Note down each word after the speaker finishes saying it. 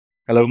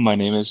Hello, my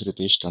name is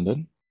Ritesh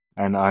Tandon,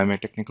 and I am a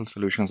technical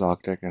solutions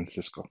architect in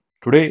Cisco.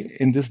 Today,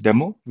 in this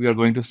demo, we are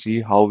going to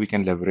see how we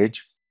can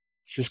leverage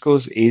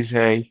Cisco's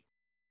ACI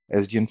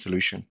SDN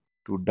solution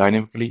to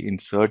dynamically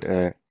insert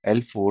a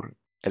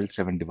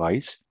L4L7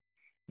 device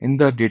in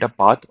the data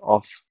path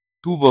of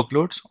two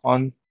workloads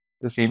on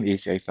the same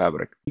ACI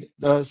fabric.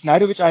 The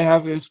scenario which I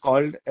have is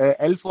called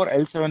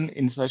L4L7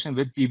 insertion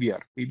with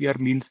PBR. PBR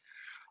means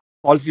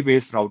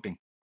policy-based routing.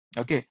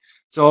 Okay,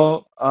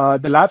 so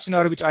the lab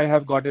scenario which I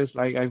have got is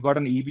like I've got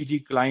an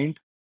EPG client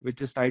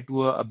which is tied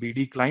to a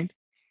BD client,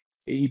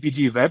 a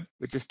EPG web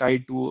which is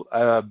tied to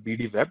a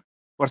BD web.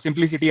 For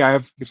simplicity, I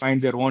have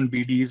defined their own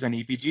BDs and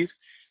EPGs,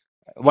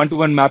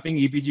 one-to-one mapping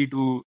EPG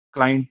to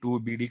client to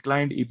BD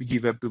client,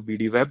 EPG web to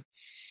BD web.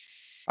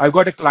 I've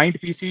got a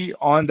client PC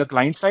on the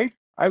client side.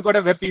 I've got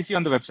a web PC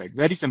on the website.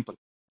 Very simple.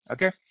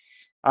 Okay.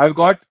 I've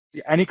got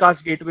the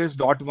Anycast gateways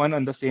 .1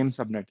 on the same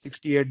subnet,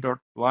 68.1,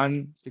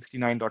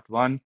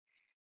 69.1,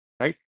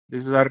 right?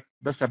 These are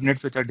the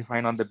subnets which are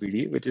defined on the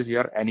BD, which is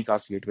your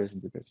Anycast gateways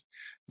interface.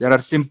 They are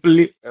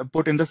simply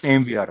put in the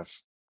same VRF.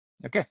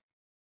 Okay.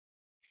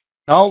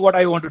 Now what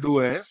I want to do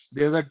is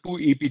there are two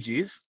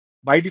EPGs.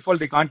 By default,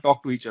 they can't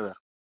talk to each other.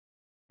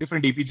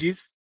 Different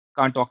EPGs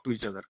can't talk to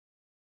each other.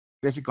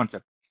 Basic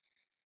concept.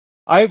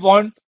 I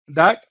want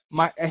that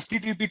my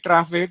HTTP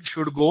traffic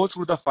should go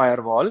through the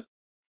firewall.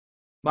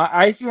 My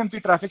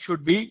ICMP traffic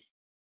should be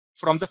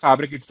from the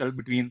fabric itself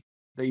between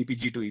the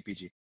EPG to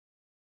EPG.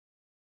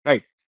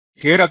 Right.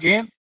 Here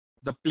again,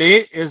 the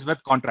play is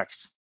with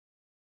contracts.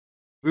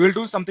 We will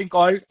do something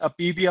called a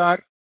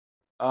PBR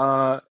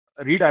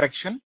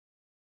redirection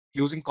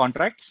using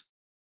contracts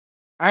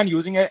and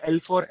using a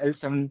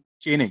L4L7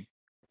 chaining,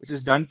 which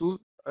is done to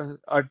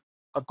a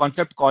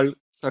concept called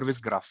service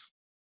graph.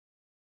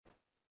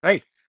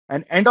 Right.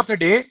 And end of the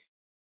day,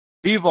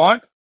 we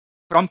want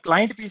from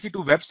client PC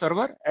to web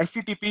server,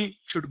 HTTP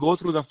should go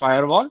through the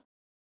firewall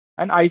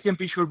and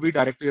ICMP should be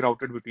directly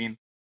routed between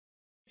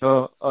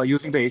the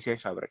using the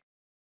ACI fabric.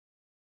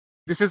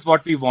 This is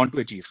what we want to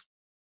achieve.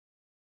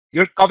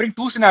 You're covering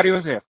two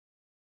scenarios here.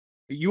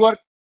 You are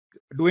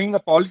doing a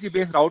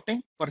policy-based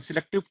routing for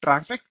selective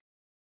traffic,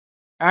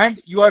 and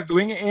you are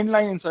doing an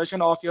inline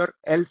insertion of your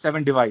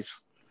L7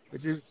 device,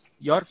 which is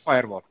your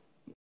firewall.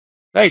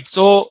 Right.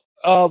 So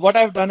what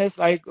I've done is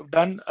I've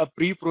done a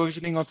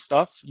pre-provisioning of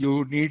stuff.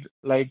 You need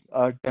like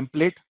a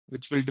template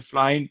which will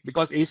define,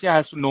 because ACI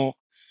has to know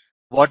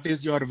what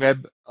is your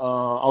web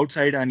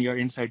outside and your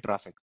inside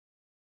traffic,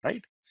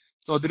 right?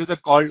 So there is a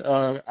called,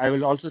 I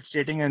will also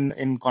stating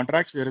in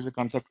contracts, there is a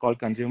concept called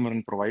consumer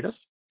and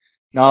providers.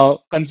 Now,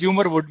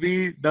 consumer would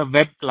be the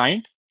web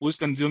client who's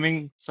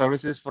consuming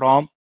services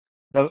from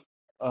the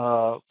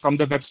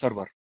web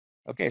server.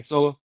 Okay,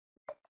 so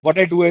what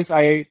I do is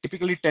I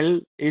typically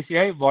tell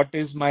ACI what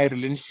is my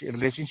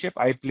relationship.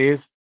 I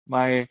place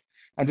my,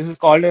 and this is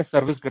called a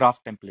service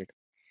graph template.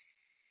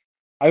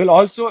 I will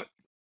also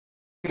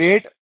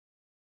create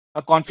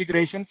a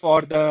configuration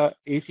for the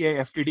ACI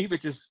FTD,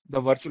 which is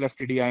the virtual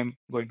FTD I'm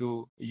going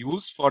to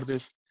use for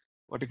this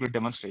particular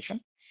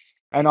demonstration.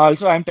 And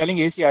also I'm telling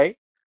ACI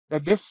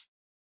that this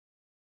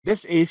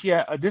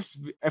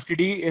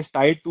FTD is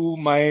tied to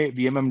my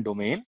VMM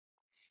domain.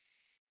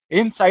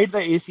 Inside the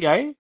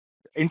ACI,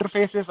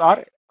 interfaces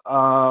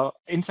are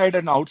inside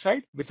and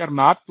outside, which are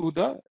mapped to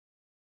the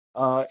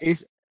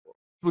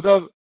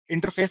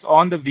interface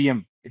on the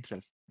VM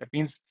itself. That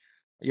means,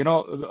 you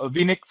know,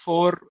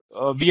 VNIC4,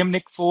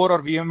 VMNIC4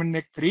 or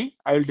VMNIC3,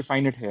 I will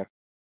define it here.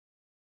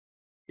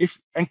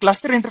 And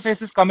cluster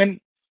interfaces come in,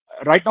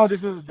 right now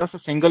this is just a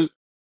single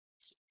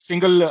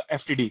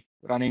FTD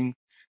running,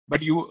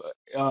 but you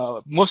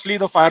mostly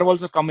the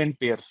firewalls will come in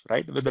pairs,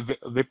 right, with the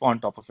VIP on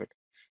top of it.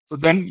 So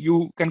then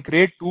you can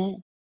create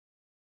two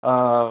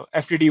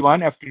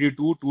FTD1,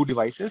 FTD2, two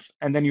devices,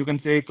 and then you can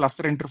say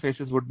cluster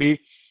interfaces would be,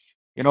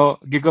 you know,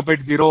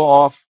 gigabit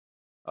 0 of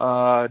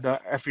the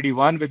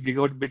FTD1 with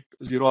gigabit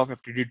 0 of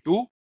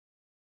FTD2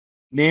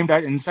 named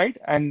as inside,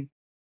 and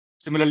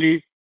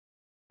similarly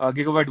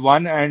gigabit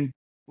 1 and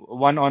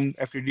 1 on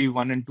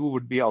FTD1 and 2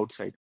 would be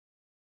outside.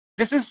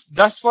 This is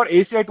just for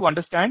ACI to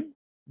understand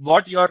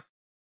what your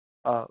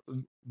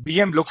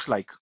VM looks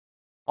like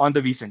on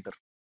the vCenter.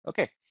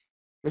 Okay,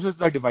 this is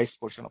the device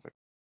portion of it.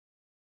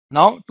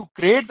 Now, to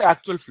create the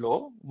actual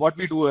flow, what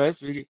we do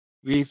is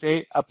we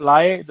say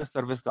apply the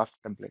service graph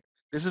template.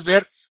 This is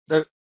where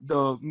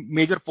the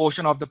major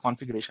portion of the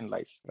configuration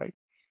lies, right?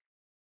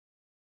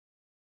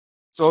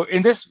 So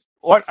in this,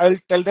 what I'll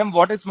tell them,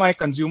 what is my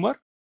consumer?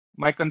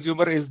 My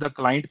consumer is the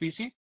client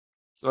PC.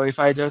 So if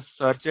I just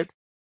search it,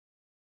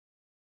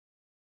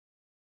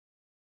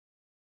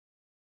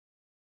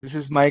 this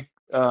is my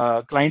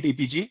client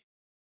EPG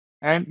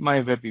and my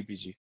web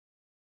EPG,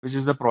 which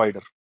is the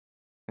provider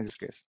in this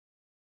case,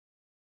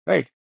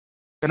 right?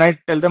 Then I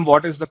tell them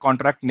what is the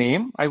contract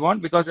name I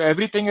want, because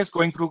everything is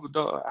going through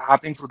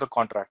happening through the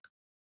contract.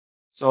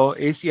 So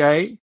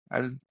ACI,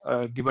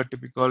 I'll give a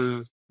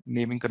typical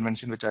naming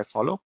convention which I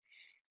follow,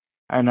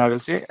 and I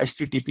will say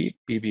HTTP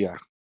PBR,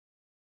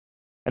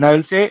 and I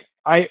will say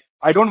I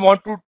don't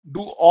want to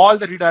do all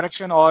the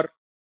redirection or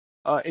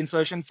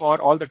insertion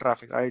for all the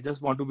traffic. I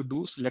just want to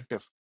do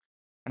selective.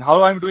 And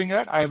how I'm doing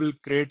that? I will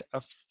create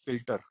a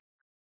filter,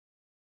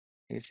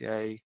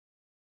 ACI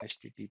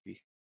HTTP.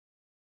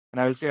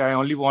 And I will say I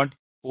only want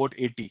port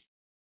 80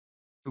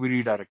 to be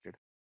redirected.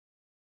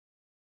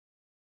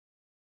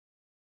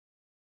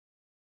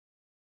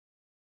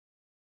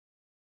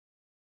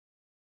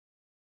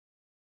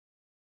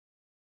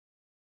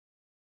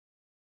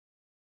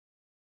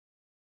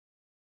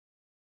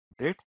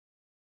 Right?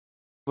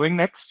 Going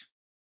next,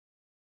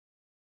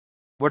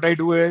 what I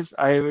do is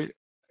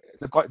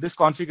this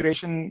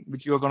configuration,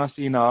 which you're going to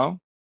see now,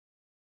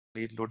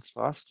 it loads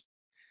fast,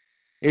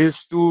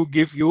 is to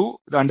give you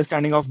the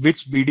understanding of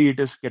which BD it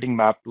is getting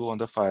mapped to on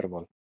the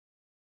firewall.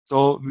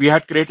 So we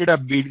had created a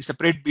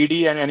separate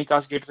BD and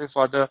Anycast gateway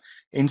for the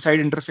inside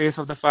interface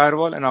of the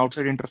firewall and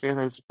outside interface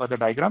as per the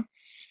diagram.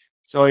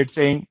 So it's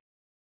saying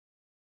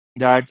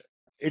that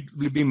it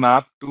will be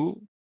mapped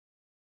to,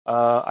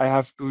 I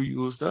have to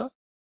use the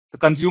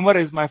consumer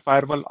is my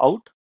firewall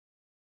out.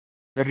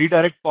 The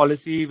redirect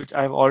policy, which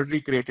I've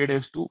already created,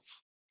 is to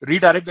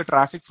redirect the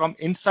traffic from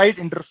outside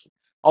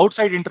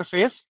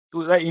interface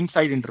to the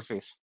inside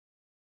interface,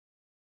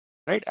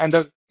 right? And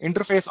the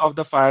interface of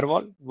the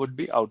firewall would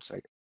be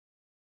outside.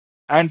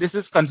 And this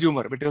is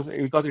consumer because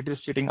it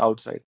is sitting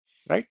outside,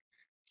 right?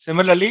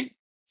 Similarly,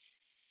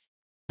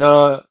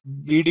 the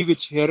BD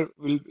which here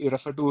will be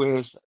referred to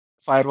is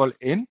firewall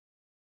in.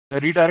 The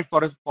redirect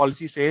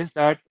policy says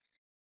that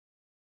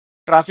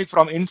traffic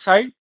from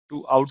inside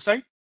to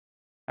outside,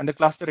 and the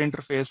cluster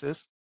interface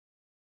is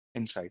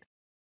inside.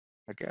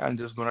 Okay, I'm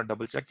just going to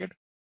double check it.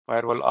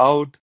 Firewall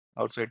out,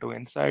 outside to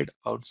inside,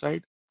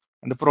 outside.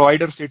 And the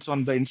provider sits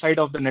on the inside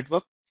of the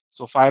network.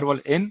 So firewall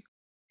in,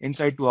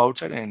 inside to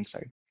outside, and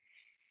inside.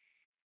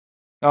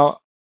 Now,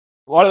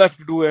 all I have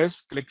to do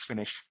is click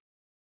finish.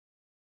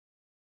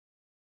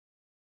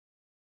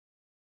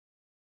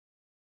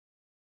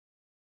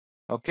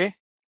 Okay,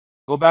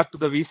 go back to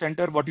the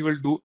vCenter. What you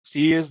will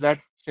see is that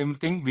same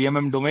thing,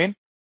 VMM domain.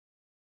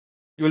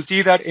 You will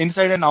see that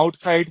inside and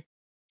outside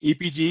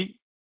EPG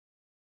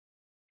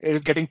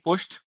is getting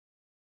pushed.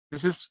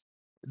 This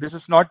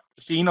is not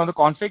seen on the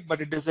config,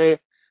 but it is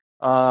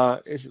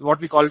is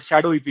what we call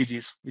shadow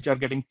EPGs, which are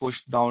getting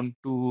pushed down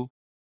to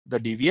the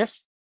DVS,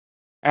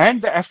 and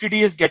the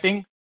FTD is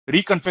getting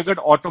reconfigured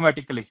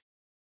automatically.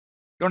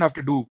 You don't have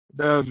to do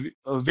the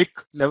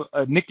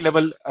NIC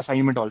level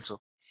assignment also,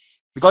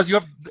 because you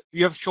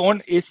have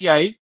shown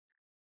ACI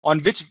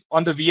on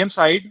the VM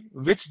side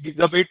which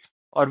gigabit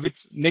or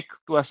which NIC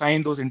to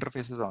assign those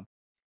interfaces on.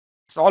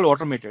 It's all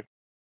automated.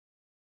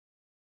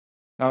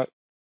 Now,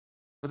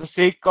 for the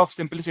sake of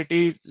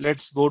simplicity,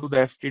 let's go to the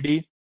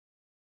FTD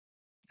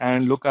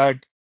and look at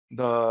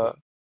the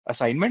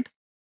assignment.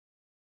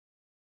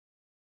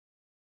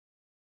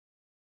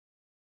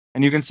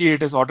 And you can see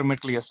it is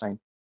automatically assigned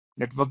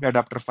network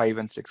adapter 5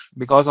 and 6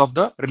 because of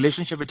the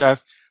relationship which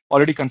I've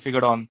already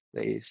configured on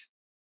the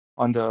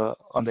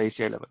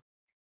ACI level.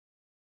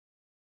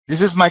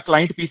 This is my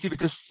client PC,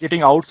 which is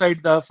sitting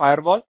outside the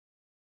firewall,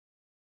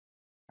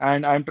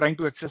 and I'm trying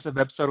to access a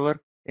web server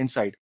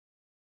inside.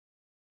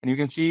 And you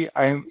can see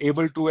I am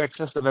able to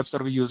access the web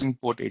server using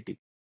port 80.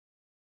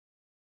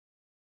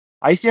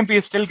 ICMP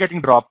is still getting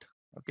dropped.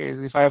 Okay,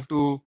 if I have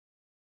to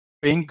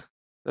ping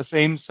the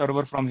same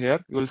server from here,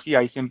 you will see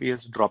ICMP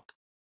is dropped.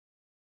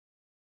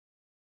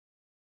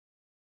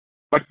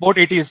 But port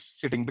 80 is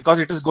sitting because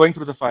it is going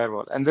through the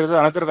firewall. And there's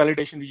another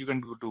validation which you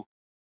can do.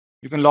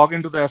 You can log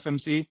into the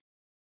FMC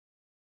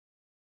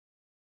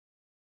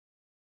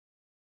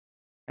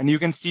and you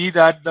can see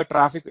that the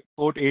traffic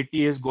port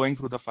 80 is going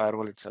through the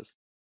firewall itself.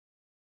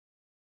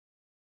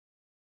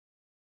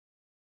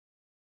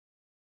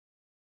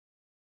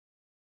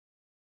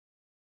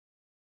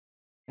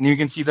 And you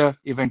can see the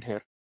event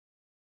here.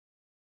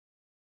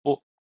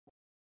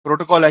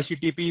 Protocol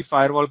HTTP,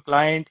 firewall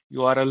client,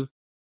 URL,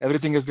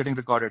 everything is getting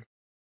recorded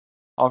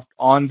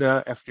on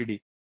the FTD.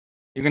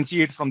 You can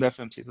see it from the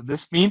FMC. So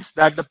this means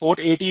that the port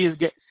 80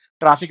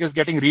 traffic is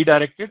getting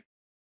redirected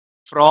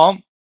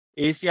from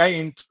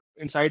ACI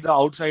inside the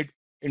outside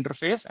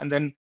interface, and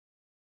then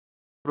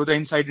through the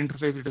inside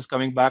interface, it is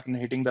coming back and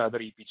hitting the other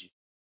EPG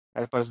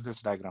as per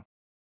this diagram.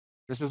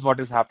 This is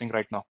what is happening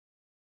right now.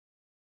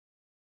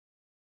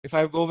 If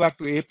I go back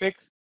to APIC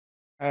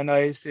and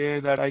I say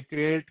that I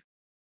create,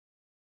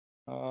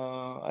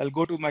 I'll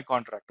go to my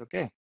contract,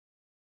 okay?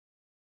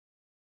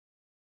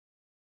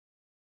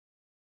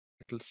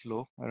 Little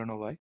slow, I don't know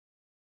why.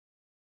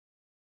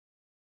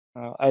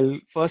 I'll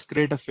first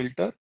create a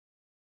filter.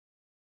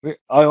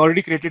 I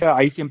already created a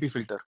ICMP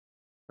filter.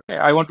 Okay,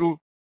 I want to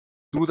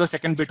do the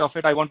second bit of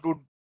it. I want to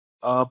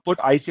put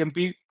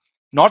ICMP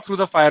not through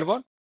the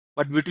firewall,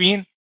 but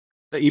between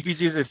the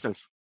EPGs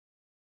itself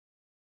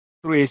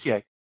through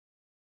ACI.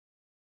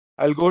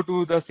 I'll go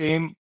to the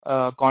same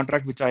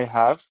contract which I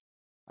have.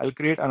 I'll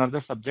create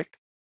another subject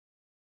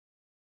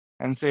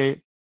and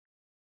say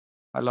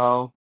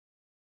allow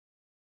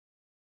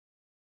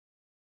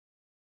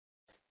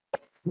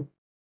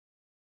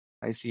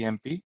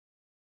ICMP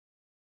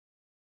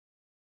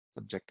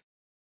subject.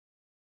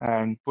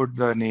 and put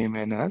the name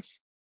in as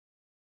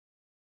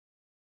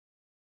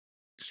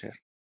share,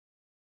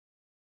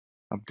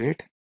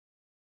 update,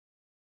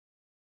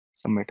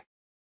 submit.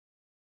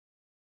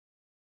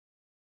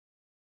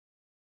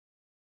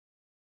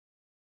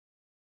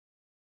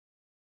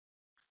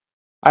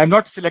 I have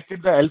not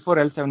selected the L4,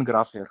 L7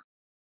 graph here.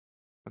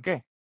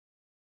 Okay.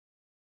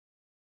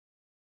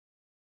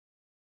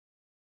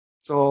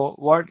 So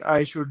what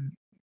I should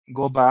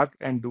go back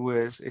and do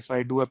is if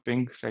I do a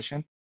ping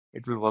session,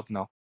 it will work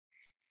now.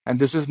 And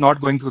this is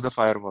not going through the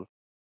firewall.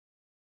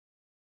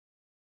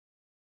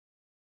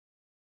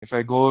 If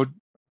I go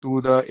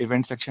to the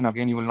event section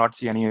again, you will not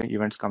see any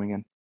events coming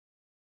in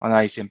on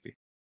ICMP.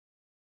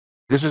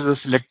 This is a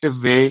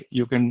selective way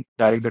you can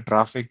direct the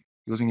traffic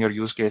using your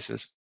use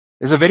cases.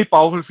 It's a very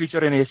powerful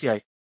feature in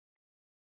ACI.